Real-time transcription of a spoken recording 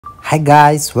Hi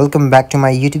guys, welcome back to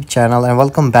my YouTube channel and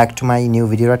welcome back to my new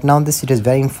video. Right now this video is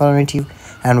very informative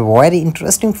and very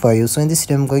interesting for you. So in this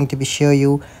video I'm going to be show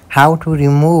you how to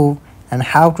remove and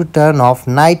how to turn off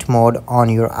night mode on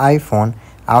your iPhone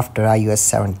after iOS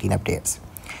 17 updates.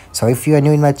 So if you are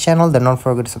new in my channel, then don't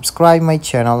forget to subscribe my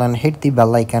channel and hit the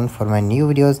bell icon for my new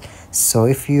videos. So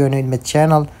if you are new in my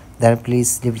channel, then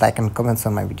please leave like and comments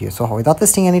on my video. So without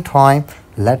wasting any time,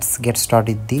 let's get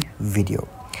started the video.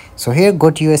 So here go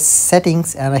to your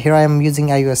settings, and here I am using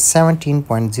iOS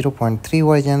 17.0.3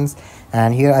 versions,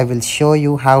 and here I will show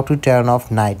you how to turn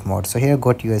off night mode. So here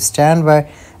go to your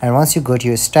standby, and once you go to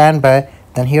your standby,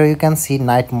 then here you can see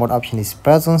night mode option is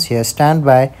presence. Here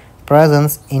standby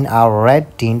presence in our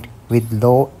red tint with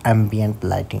low ambient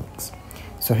lightings.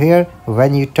 So here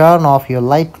when you turn off your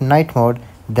night mode,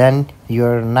 then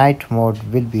your night mode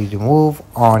will be removed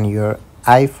on your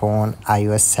iPhone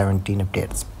iOS 17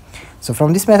 updates. So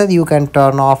from this method you can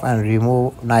turn off and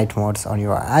remove night modes on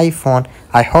your iPhone.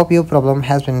 I hope your problem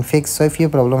has been fixed. So if your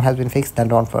problem has been fixed, then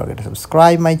don't forget to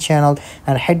subscribe my channel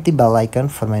and hit the bell icon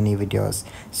for my new videos.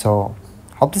 So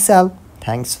hope this helped.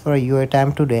 Thanks for your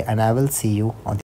time today, and I will see you on the